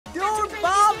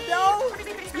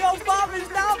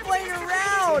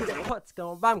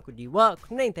what's going on? Cody, welcome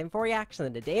to Nathan for reaction.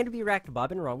 And today to be reacted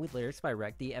Bob and Wrong with lyrics by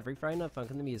Rec D. Every Friday night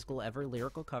Funkin the musical ever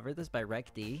lyrical cover. This by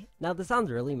Rec D. Now this sounds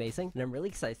really amazing, and I'm really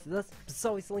excited for this. So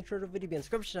always link to the video in the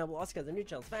description. I will also get the new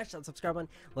channel. Smash that subscribe button.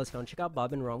 Let's go and check out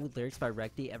Bob and Wrong with lyrics by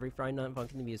Rec D. Every Friday night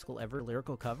Funkin the musical ever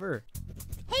lyrical cover.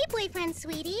 Hey, boyfriend,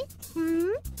 sweetie.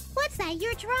 What's that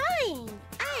you're drawing?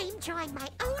 I'm drawing my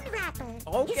own rapper.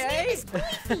 Okay. His name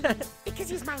is Boyfriend because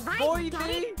he's my rival. Boy,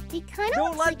 he kind of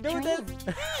don't looks let like do Dream.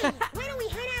 this. Hey, why don't we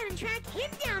head out and track him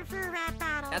down for a rap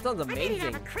battle? That sounds I bet amazing. he'd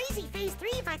have a crazy phase 3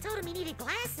 if I told him he needed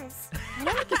glasses. I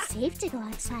don't think it's safe to go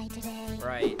outside today.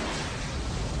 Right.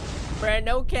 Brand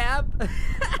no cap.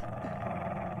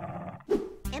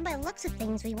 And by the looks of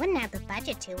things, we wouldn't have the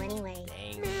budget to anyway.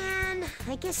 Dang. Man,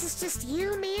 I guess it's just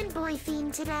you, me, and Boy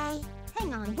Fiend today.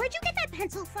 Hang on, where'd you get that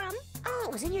pencil from? Oh,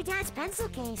 it was in your dad's pencil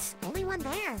case. Only one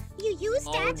there. You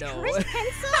used Dad's cursed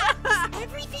pencil?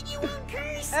 Everything you own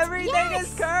cursed? Everything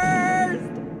is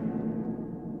cursed!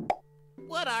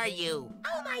 What are you?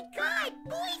 Oh my god,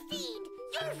 Boy Fiend!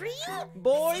 You're real?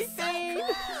 Boy So Fiend!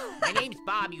 cool. My name's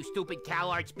Bob, you stupid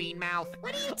CalArts beanmouth.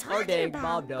 What are you Oh talking dang, about?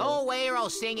 Bob knows. Go away or I'll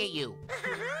sing at you.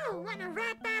 Want a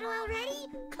rap battle already?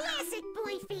 Classic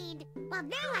Boy Fiend! Well,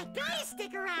 now I gotta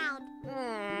stick around.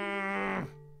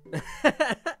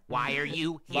 Why are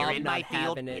you here Bob in not my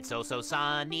field? having it. It's so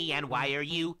sunny. And why are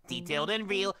you detailed and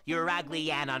real? You're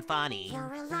ugly and unfunny. You're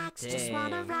relaxed, just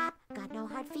wanna Dang. rap. Got no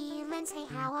hard feelings, hey,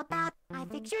 how about I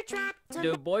fix your trap to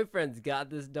Dude, boyfriend's got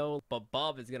this though, but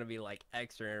Bob is gonna be like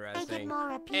extra make it interesting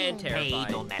more appealing. and terrifying.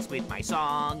 Hey, don't mess with my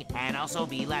song. And also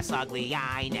be less ugly.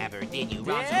 I never did you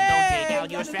wrong, so don't Dang, take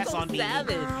out your that is stress so on me.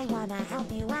 savage. I wanna help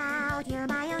you out. You're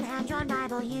my own hand-drawn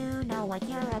rival. You know what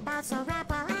you're about, so rap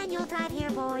well and you'll thrive here,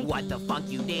 boy. What the fuck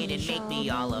you didn't make me?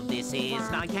 All of this is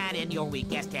non-canon. Your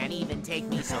weak ass can't even take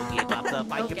me, so give up the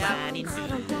fight you're planning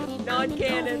to.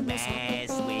 Non-canon. Mess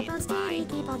with mine.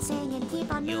 Keep on singing,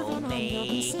 keep on You'll moving, and you'll be make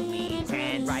me singing tense.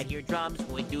 praise. Right, your drums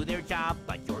would do their job,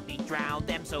 but your beat drowned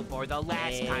them. So for the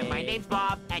last time, my name's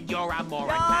Bob, and you're a moron,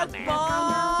 Yes, man.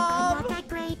 Bob! I'm not that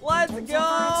great. Let's in terms of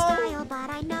art go! style, but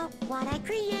I know what I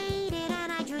created,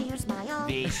 and I drew your smile.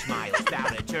 This smile's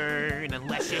bound to turn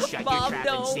unless you shut Bob, your trap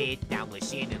no. and sit down,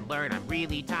 listen and learn. I'm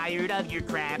really tired of your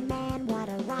crap. Man, what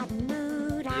a rotten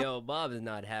mood. Yo, Bob is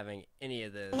not having any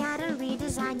of this. I gotta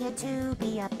redesign you to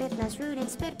be a bit less rude and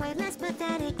spit way less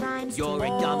pathetic rhymes. You're a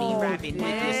too. dummy rapping with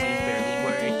this is barely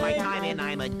worth my dang. time, and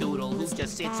I'm a doodle who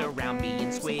just sits around being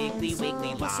squiggly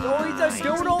wiggly lines. Oh, he's a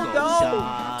doodle, Go no!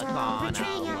 suck on a Betray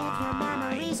ya if your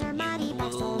memories are muddy, line, you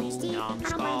backstories deep. blue I don't blame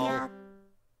numbskull. ya.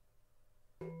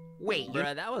 Wait,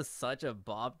 Bruh, that was such a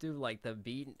Bob, dude. Like the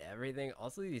beat and everything.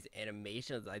 Also, these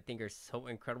animations I think are so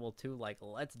incredible too. Like,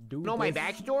 let's do know my this.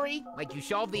 backstory? Like you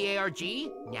solved the ARG?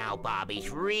 Now Bobby's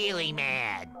really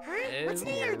mad. Huh? What's an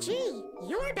ARG?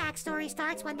 Your backstory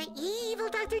starts when the evil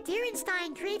Dr.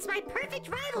 Dierenstein creates my perfect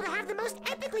rival to have the most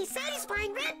epically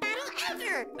satisfying rap battle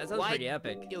ever! That sounds What? pretty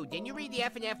epic. Dude, didn't you read the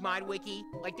FNF mod wiki?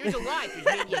 Like, there's a lot. There's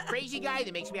maybe a crazy guy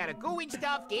that makes me out of goo and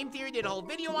stuff. Game Theory did a whole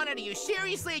video on it. Are you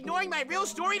seriously ignoring my real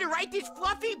story to write this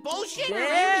fluffy bullshit? I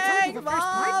already told Dang, you the first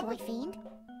part, Bob! Boy Fiend.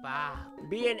 Bob.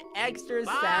 Being extra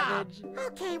Bob! savage.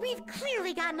 Okay, we've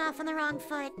clearly gotten off on the wrong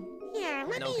foot. Here,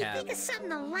 let No me cap. think of something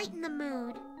to lighten the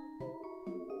mood.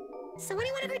 So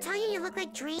anyone ever tell you you look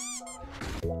like Dream?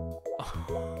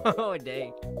 Oh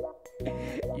dang.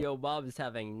 Yo, Bob is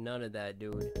having none of that,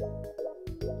 dude.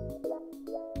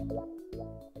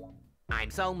 I'm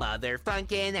so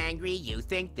motherfunkin' angry, you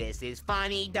think this is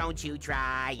funny. Don't you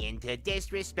trying to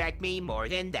disrespect me more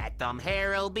than that thumb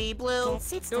hair'll be blue.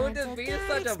 Guess it's Dude, time this to beat is get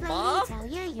such a explained. bop. Tell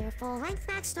you your full-length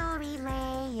backstory.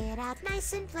 Lay it out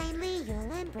nice and plainly.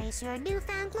 You'll embrace your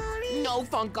newfound glory. No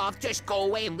funk off, just go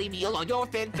away and leave me alone. Your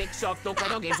fanfic sucks, don't play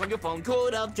no games on your phone.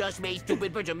 Could've just made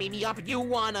stupid Virgil meet me up, and you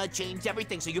wanna change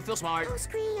everything so you feel smart.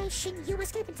 Post-creation, you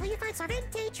escape until you find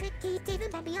Sarvente, Tricky,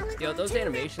 David, Bambi, all Yo, those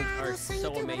animations are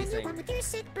so you amazing. One with your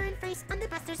sick burn face, I'm the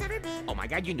best there's ever been. Oh my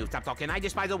god, you knew. Stop talking. I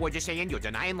despise the word you're saying. You're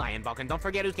denying, lying, Vulcan. Don't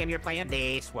forget whose game you're playing.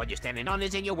 This what you're standing on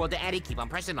is in your world to Eddie. Keep on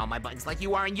pressing all my buttons like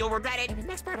you are, and you'll regret it. In the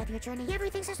next part of your journey,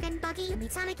 everything's so spin buggy. You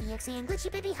meet Sonic, EXE, and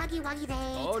Glitchy Baby Huggy Wuggy.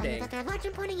 They tell dang. you that they're large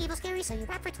and pointing evil scary, so you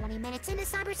rap for 20 minutes in a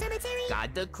cyber cemetery.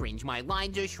 God, the cringe. My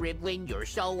lines are shriveling. You're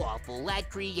so awful at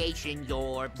creation.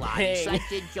 Your plot Dang. is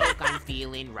such a joke. I'm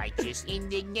feeling righteous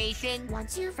indignation.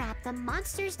 Once you rap the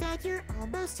monster's dead, you're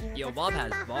almost here. Yo, but Bob from has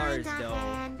behind bars, a though.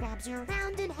 hand grabs your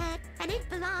rounded head, and it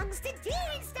belongs to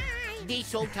Dierenstein.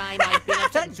 This whole time I've been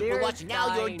upset and super lost, and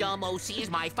now your Dierenstein. dumb OC is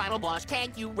my final boss.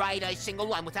 Can't you write a single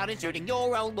line without inserting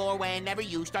your own lore whenever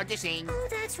you start to sing? Oh,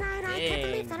 that's right. I can't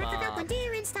Dang, believe that I forgot Bob. when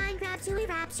Dierenstein grabs you. He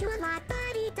raps you a lot, but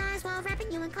he dies while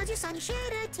rapping you feeling cause your son shed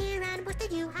a tear and wished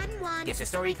that you hadn't won. Guess the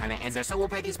story kinda ends there, so we'll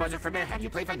play these buzzers from there. Have you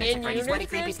played Five Nights In at Freddy's? What a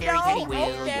creepy, unison? scary Teddy No? Will.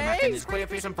 Your Okay. muffin is quite a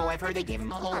fearsome foe. I've heard they gave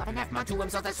him a whole up and half month to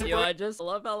himself. That's super. Yo, I just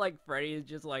love how like Freddy is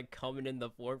just like coming in the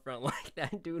forefront like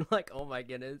that, dude. Like, oh my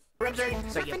goodness. Absurd.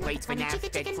 So you played FNAF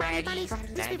at Freddy's.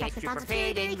 Then get you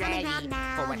prepared and ready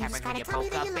for what happens when you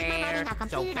poke up there.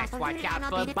 So best watch out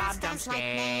for Bob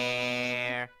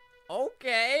Dumpster.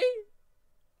 Okay.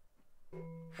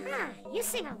 Huh, you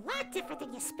sing a lot different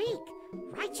than you speak.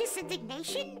 Righteous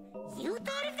indignation? You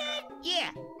thought of that? Yeah.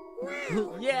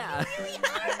 Wow. Yeah. You really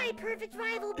are my perfect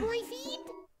rival, boy fiend.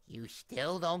 You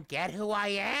still don't get who I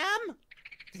am?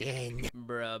 Then.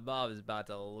 Bruh, Bob is about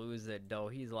to lose it though.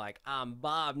 He's like, I'm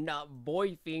Bob, not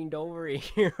boy fiend over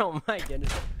here. Oh my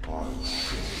goodness.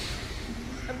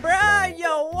 Bruh,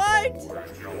 yo, what?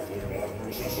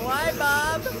 Why,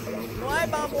 Bob? Why,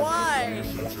 Bob, why?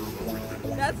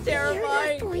 That's You're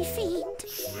terrifying. not boy fiend.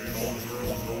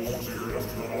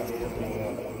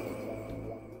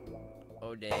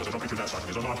 Oh, dang.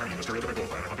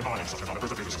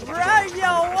 Bruh,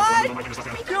 yo, what?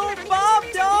 Dude, Bob,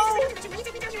 no!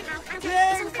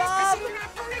 Dang, Bob!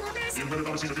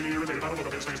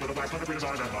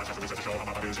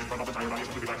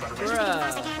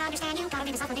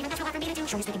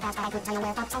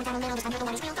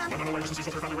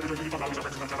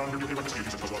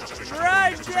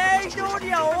 Right, dang, dude,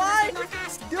 yo, what?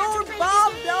 Dude,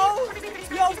 Bob, no!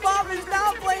 Yo, Bob is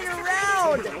not playing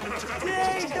around!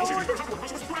 Dang, dude!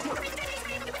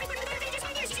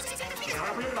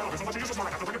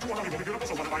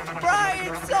 Right,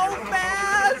 it's so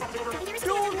fast!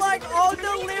 Dude, like, all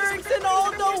the lyrics and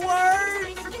all the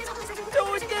words!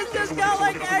 Dude, this just got,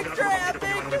 like, extra epic!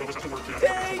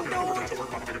 Dang, dude!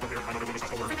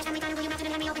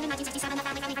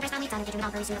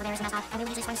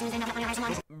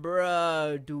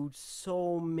 Bruh, dude,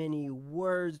 so many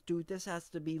words, dude. This has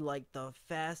to be like the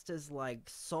fastest like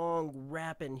song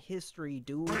rap in history,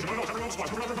 dude.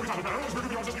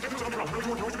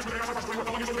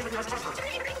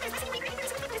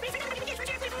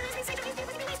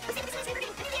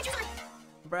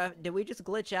 Bruh, did we just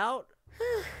glitch out?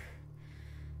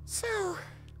 So,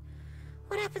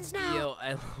 what happens now? Yo,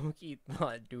 I low-key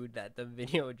thought, dude, that the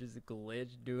video just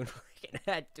glitched, dude. Like, it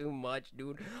had too much,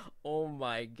 dude. Oh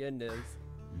my goodness.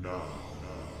 Now,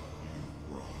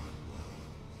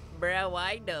 Bro,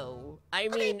 I know. I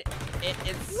mean,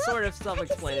 it's Look, sort of I can see it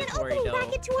self-explanatory, opening though.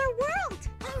 back into our world.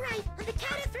 All right, on the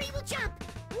count of 3, we'll jump.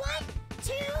 1,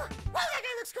 2. Whoa, that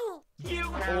guy looks cool.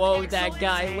 Whoa, that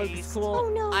guy looks cool. Oh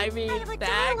no, I mean, have a thanks.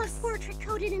 dial-up portrait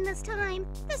coded in this time.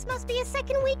 This must be a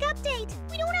second week update.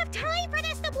 We don't have time for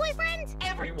this, the boyfriend.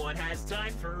 Everyone has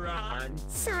time for Ron.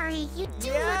 Sorry, you do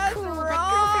Yes, look cool, but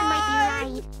Ron! girlfriend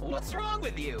might be right. What's wrong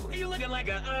with you? Are you looking like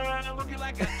a, looking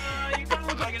like a, you kinda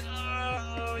look like an,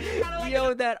 you kinda like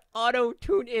Yo, that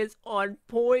auto-tune is on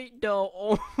point, though.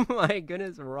 Oh my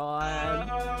goodness,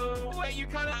 Ron. wait, you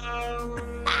kinda,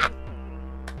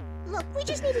 Look, we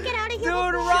just need to get out of Dude, here.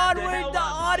 Ron, the where's hell the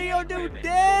up. audio, dude? I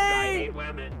Dang! hate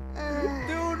women.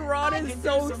 Dude, Ron I is can do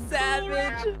so some cool savage.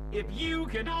 rap. If you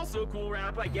can also cool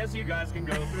rap, I guess you guys can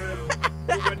go through.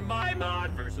 But when my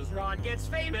mod versus Ron gets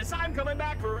famous, I'm coming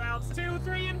back for rounds 2,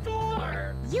 3, and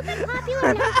 4. You've been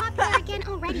popular, now popular again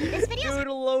already. This video's Dude,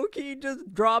 Loki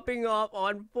just dropping off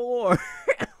on 4.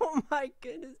 Oh my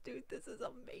goodness, dude, this is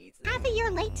amazing. half a year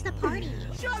late to the party.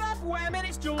 Shut up, women!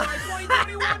 It's July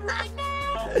 2021 right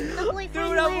now! The boyfriend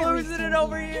Dude, I'm Larry losing told it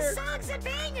over me. here. This song's a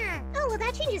banger. Oh, well,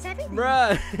 that changes everything.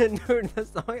 Bruh, dude, the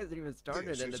song hasn't even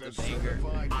started and it's a banger.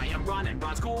 I am Ron and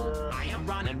Ron's cool. I am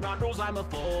Ron and Ron rules. I'm a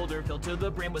folder filled to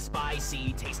the brim with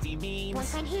spicy, tasty memes.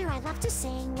 Boyfriend here, I love to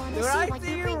sing. Wanna Dude, see I what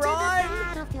see you you, bring to the Ron.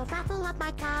 battlefield. Raffle up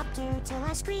my copter till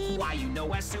I scream. Why you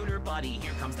know us sooner, buddy?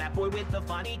 Here comes that boy with the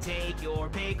funny take. Your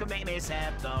pick, make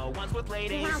mishap, the ones with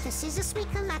ladies. Wow, this is a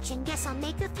sweet collection. Guess I'll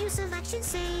make a few selections,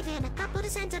 saving a couple to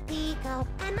send to Pico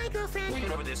and my girlfriend. Wait,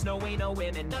 over this, no way, no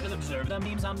women. None of them deserve the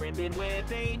memes I'm ribbing with.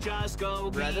 They just go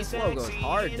be Bruh, this logo's sexy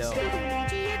hard, though.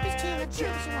 instead.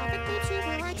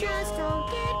 I just don't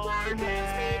get why girls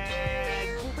make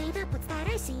you real. Wait up, what's that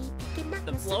I see?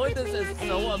 The flow of this is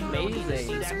so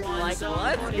amazing. Like, let's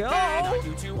go.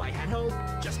 You two, I had hope.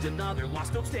 Just another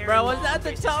lost hope staring Bro, was long that the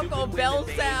faces, Taco stupid Bell women,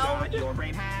 they sound? got your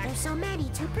brain hacked. There's so many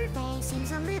to purvey.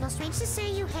 Seems a little strange to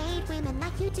say you hate women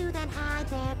like you do, then hide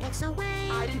their pics away.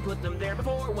 I didn't put them there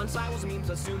before. Once I was memes,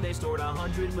 assumed they stored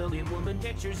 100 million woman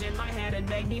pictures in my head and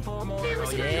begged me for more.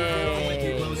 Oh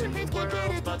Yay. Close in the world,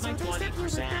 but like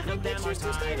 20% of them are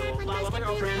titled Love of my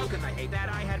girlfriend. Cause I hate that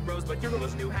I had bros, but your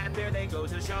girls knew had there. They go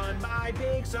to shun my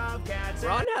pics of cats.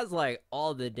 Ron has like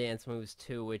all the dance moves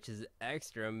too, which is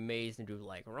extra amazing, dude.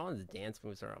 Like Like, Ron's dance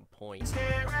moves are on point.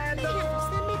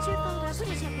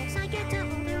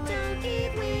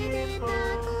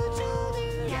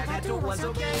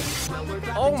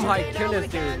 Oh my goodness,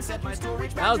 dude.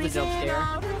 That was a jump scare.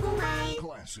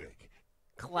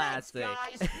 Classic.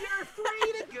 Guys, you're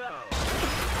free to go.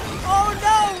 Oh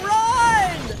no,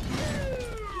 run!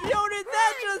 Yo, did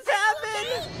that just happen?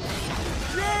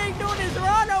 Dang, dude, is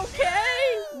Ron okay?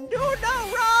 Dude, no,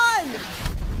 run!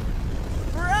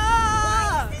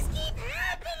 Bruh! This keep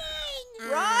happening!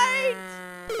 Right?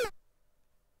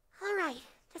 Alright,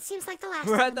 that seems like the last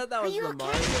I one. thought that Are was you the okay?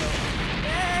 Mario.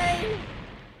 Dang!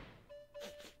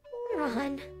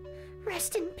 Ron,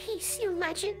 rest in peace, you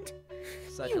legend.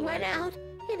 Such You a went legend. out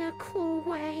in a cool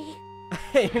way.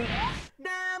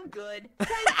 Damn good.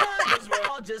 Thank God we're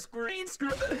all just green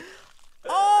screen.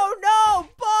 Oh no,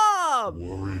 Bob!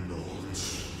 Worry not.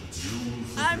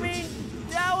 I mean,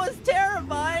 that was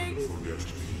terrifying. Forget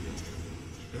me.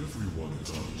 Everyone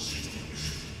does.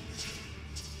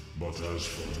 But as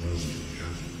for me,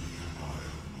 I'll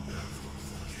never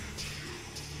forget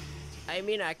you. I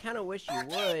mean, I kind of wish you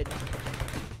would.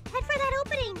 Head for that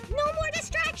opening. No more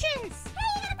distractions.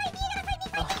 Hey, you gotta fight me,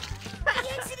 The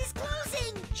exit is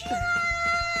closing.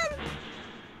 Jump!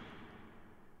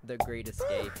 The Great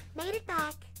Escape. Made it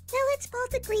back. Now let's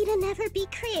both agree to never be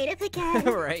creative again.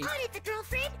 Right. On it, the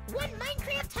girlfriend. One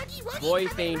Minecraft huggy wuggy.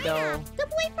 Boyfriend, though. The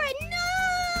boyfriend,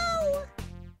 no!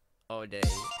 Oh, dang.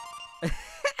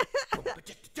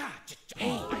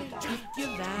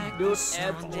 Dude,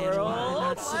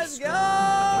 F-World, let's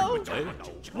go!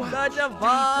 Such a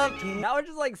bop! That was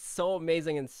just like so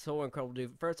amazing and so incredible,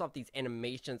 dude. First off, these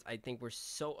animations I think were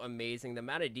so amazing. The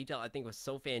amount of detail I think was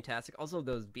so fantastic. Also,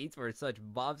 those beats were such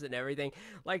bops and everything.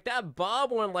 Like that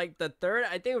Bob one, like the third,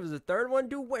 I think it was the third one,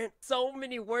 dude, went so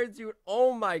many words, dude.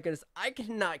 Oh my goodness, I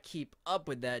cannot keep up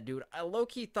with that, dude. I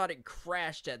low-key thought it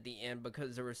crashed at the end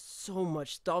because there was so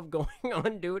much stuff going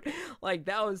on, dude. Like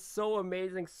that was so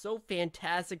amazing, so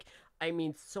fantastic. I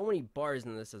mean, so many bars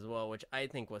in this as well, which I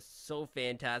think was so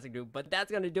fantastic, dude. But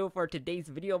that's gonna do it for today's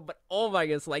video. But oh my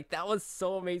goodness, like that was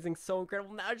so amazing, so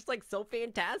incredible. Now just like so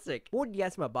fantastic. What do you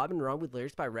guys think about Bob and Ron with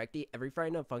lyrics by Recty every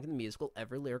Friday night Funkin the Musical,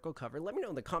 every lyrical cover? Let me know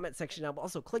in the comment section down. But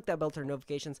also click that bell to turn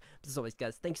notifications. But as always,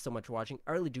 guys, thanks so much for watching.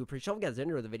 I really do appreciate you guys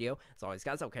enjoyed the video. As always,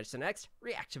 guys, I'll catch you in the next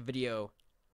reaction video.